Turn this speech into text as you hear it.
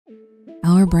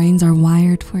our brains are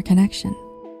wired for connection,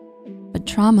 but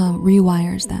trauma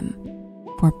rewires them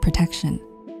for protection.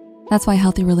 That's why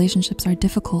healthy relationships are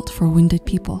difficult for wounded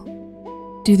people.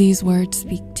 Do these words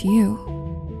speak to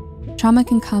you? Trauma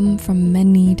can come from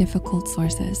many difficult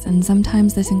sources, and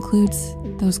sometimes this includes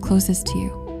those closest to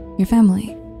you, your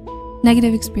family.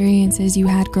 Negative experiences you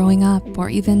had growing up, or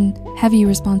even heavy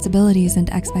responsibilities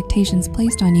and expectations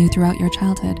placed on you throughout your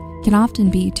childhood can often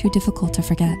be too difficult to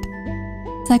forget.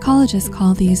 Psychologists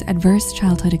call these adverse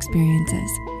childhood experiences,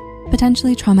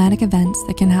 potentially traumatic events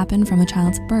that can happen from a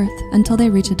child's birth until they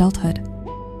reach adulthood.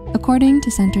 According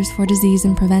to Centers for Disease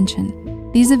and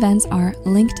Prevention, these events are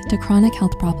linked to chronic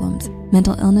health problems,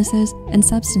 mental illnesses, and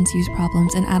substance use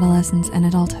problems in adolescence and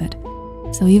adulthood.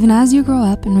 So even as you grow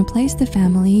up and replace the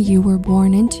family you were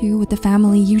born into with the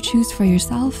family you choose for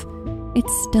yourself,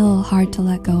 it's still hard to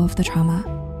let go of the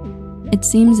trauma. It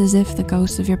seems as if the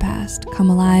ghosts of your past come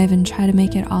alive and try to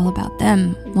make it all about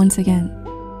them once again.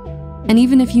 And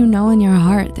even if you know in your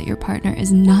heart that your partner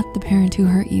is not the parent who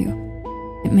hurt you,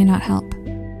 it may not help.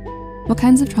 What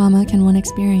kinds of trauma can one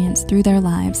experience through their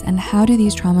lives, and how do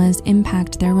these traumas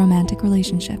impact their romantic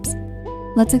relationships?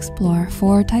 Let's explore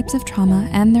 4 types of trauma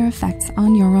and their effects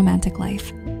on your romantic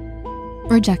life.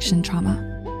 Rejection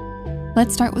trauma.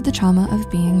 Let's start with the trauma of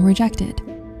being rejected.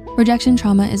 Rejection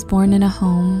trauma is born in a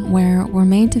home where we're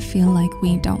made to feel like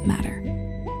we don't matter.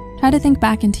 Try to think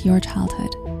back into your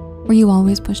childhood. Were you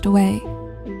always pushed away?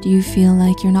 Do you feel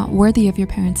like you're not worthy of your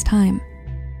parents' time?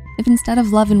 If instead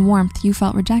of love and warmth you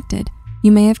felt rejected,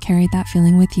 you may have carried that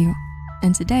feeling with you.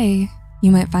 And today,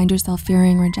 you might find yourself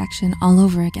fearing rejection all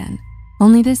over again.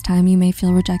 Only this time you may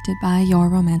feel rejected by your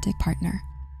romantic partner.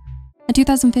 A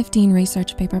 2015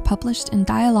 research paper published in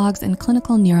Dialogues in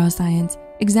Clinical Neuroscience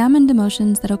examined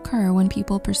emotions that occur when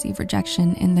people perceive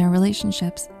rejection in their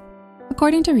relationships.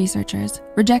 According to researchers,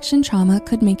 rejection trauma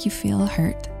could make you feel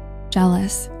hurt,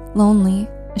 jealous, lonely,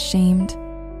 ashamed,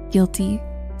 guilty,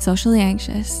 socially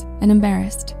anxious, and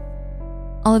embarrassed.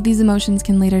 All of these emotions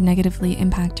can later negatively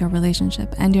impact your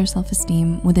relationship and your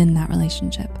self-esteem within that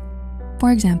relationship.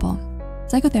 For example,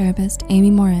 psychotherapist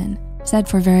Amy Morin said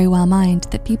for Very Well Mind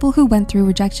that people who went through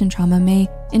rejection trauma may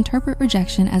interpret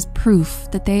rejection as proof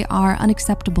that they are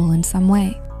unacceptable in some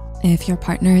way. If your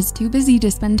partner is too busy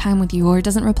to spend time with you or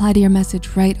doesn't reply to your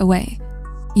message right away,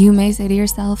 you may say to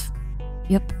yourself,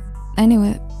 "Yep, I knew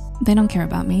it, they don't care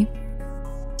about me."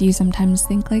 Do you sometimes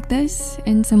think like this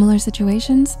in similar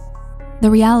situations? The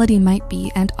reality might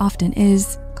be, and often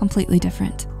is, completely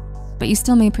different, but you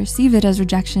still may perceive it as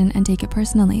rejection and take it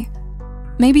personally.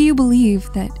 Maybe you believe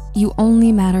that you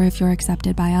only matter if you're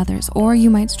accepted by others, or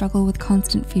you might struggle with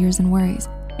constant fears and worries,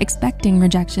 expecting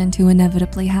rejection to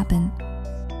inevitably happen.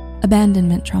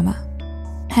 Abandonment trauma.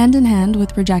 Hand in hand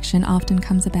with rejection often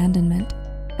comes abandonment.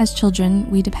 As children,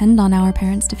 we depend on our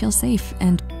parents to feel safe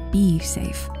and be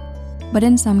safe. But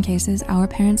in some cases, our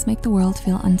parents make the world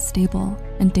feel unstable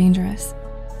and dangerous.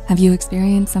 Have you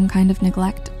experienced some kind of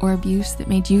neglect or abuse that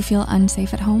made you feel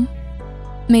unsafe at home?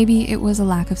 Maybe it was a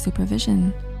lack of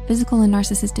supervision, physical and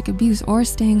narcissistic abuse, or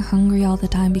staying hungry all the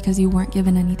time because you weren't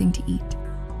given anything to eat.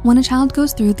 When a child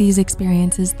goes through these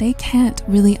experiences, they can't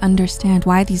really understand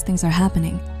why these things are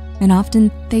happening. And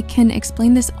often they can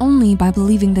explain this only by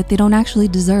believing that they don't actually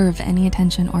deserve any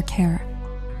attention or care.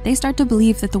 They start to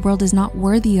believe that the world is not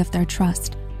worthy of their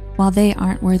trust, while they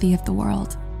aren't worthy of the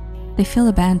world. They feel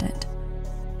abandoned.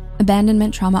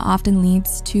 Abandonment trauma often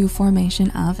leads to formation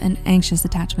of an anxious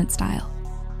attachment style.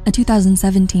 A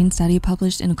 2017 study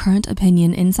published in Current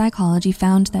Opinion in Psychology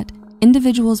found that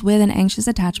individuals with an anxious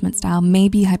attachment style may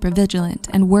be hypervigilant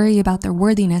and worry about their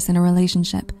worthiness in a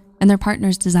relationship and their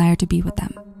partner's desire to be with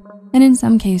them. And in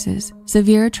some cases,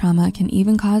 severe trauma can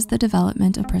even cause the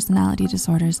development of personality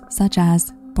disorders such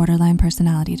as borderline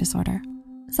personality disorder.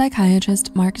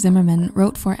 Psychiatrist Mark Zimmerman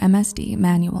wrote for MSD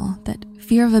Manual that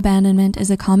fear of abandonment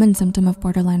is a common symptom of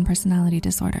borderline personality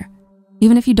disorder.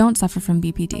 Even if you don't suffer from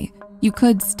BPD, you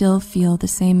could still feel the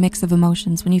same mix of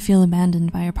emotions when you feel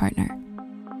abandoned by your partner.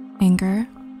 Anger,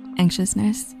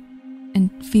 anxiousness, and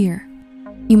fear.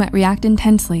 You might react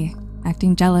intensely,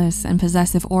 acting jealous and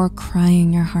possessive, or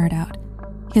crying your heart out,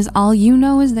 because all you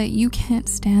know is that you can't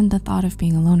stand the thought of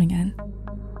being alone again.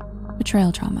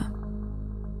 Betrayal trauma.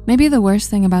 Maybe the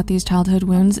worst thing about these childhood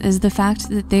wounds is the fact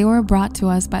that they were brought to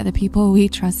us by the people we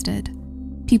trusted.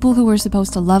 People who were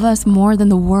supposed to love us more than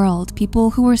the world,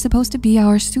 people who were supposed to be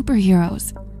our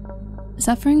superheroes.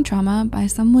 Suffering trauma by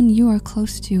someone you are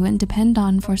close to and depend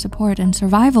on for support and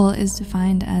survival is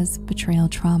defined as betrayal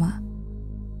trauma.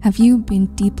 Have you been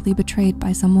deeply betrayed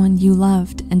by someone you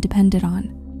loved and depended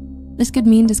on? This could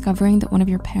mean discovering that one of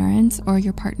your parents or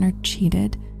your partner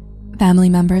cheated, family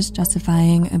members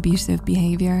justifying abusive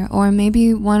behavior, or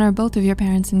maybe one or both of your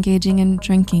parents engaging in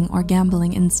drinking or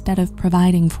gambling instead of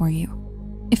providing for you.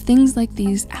 If things like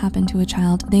these happen to a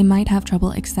child, they might have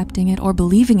trouble accepting it or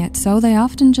believing it, so they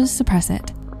often just suppress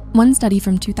it. One study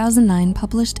from 2009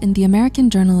 published in the American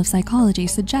Journal of Psychology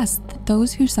suggests that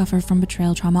those who suffer from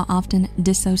betrayal trauma often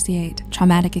dissociate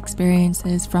traumatic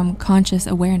experiences from conscious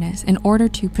awareness in order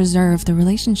to preserve the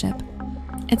relationship.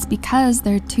 It's because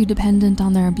they're too dependent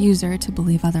on their abuser to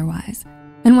believe otherwise.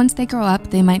 And once they grow up,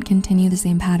 they might continue the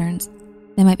same patterns.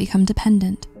 They might become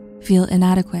dependent, feel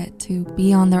inadequate to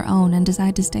be on their own, and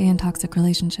decide to stay in toxic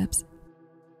relationships.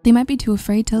 They might be too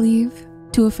afraid to leave,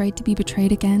 too afraid to be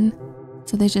betrayed again,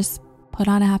 so they just put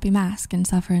on a happy mask and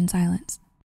suffer in silence.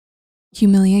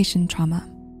 Humiliation trauma.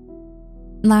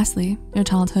 Lastly, your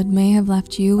childhood may have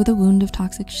left you with a wound of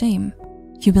toxic shame.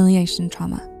 Humiliation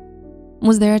trauma.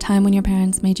 Was there a time when your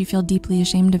parents made you feel deeply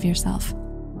ashamed of yourself?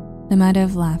 They might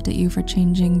have laughed at you for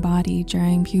changing body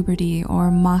during puberty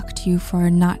or mocked you for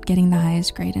not getting the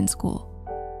highest grade in school.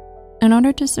 In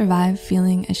order to survive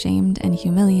feeling ashamed and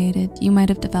humiliated, you might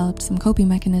have developed some coping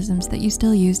mechanisms that you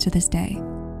still use to this day.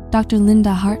 Dr.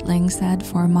 Linda Hartling said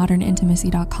for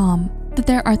modernintimacy.com that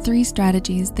there are 3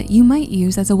 strategies that you might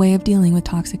use as a way of dealing with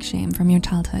toxic shame from your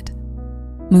childhood: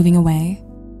 moving away,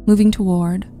 moving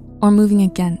toward, or moving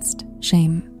against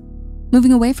shame.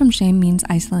 Moving away from shame means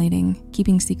isolating,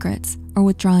 keeping secrets, or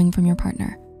withdrawing from your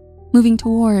partner. Moving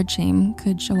toward shame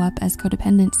could show up as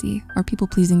codependency or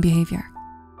people-pleasing behavior,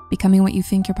 becoming what you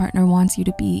think your partner wants you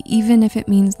to be, even if it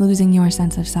means losing your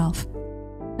sense of self.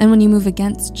 And when you move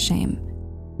against shame,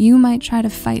 you might try to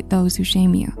fight those who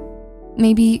shame you.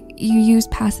 Maybe you use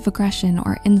passive aggression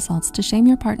or insults to shame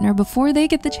your partner before they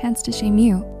get the chance to shame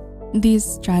you. These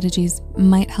strategies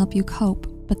might help you cope,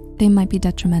 but they might be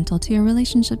detrimental to your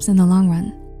relationships in the long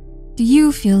run. Do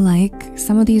you feel like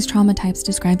some of these trauma types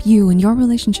describe you and your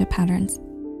relationship patterns?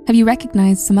 Have you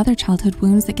recognized some other childhood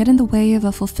wounds that get in the way of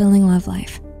a fulfilling love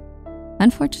life?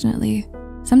 Unfortunately,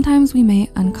 sometimes we may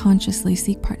unconsciously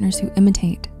seek partners who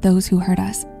imitate those who hurt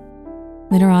us.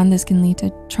 Later on, this can lead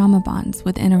to trauma bonds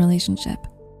within a relationship.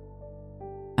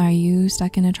 Are you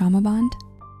stuck in a trauma bond?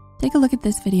 Take a look at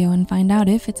this video and find out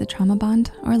if it's a trauma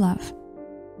bond or love.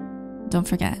 Don't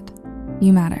forget,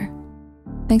 you matter.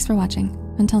 Thanks for watching.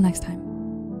 Until next time.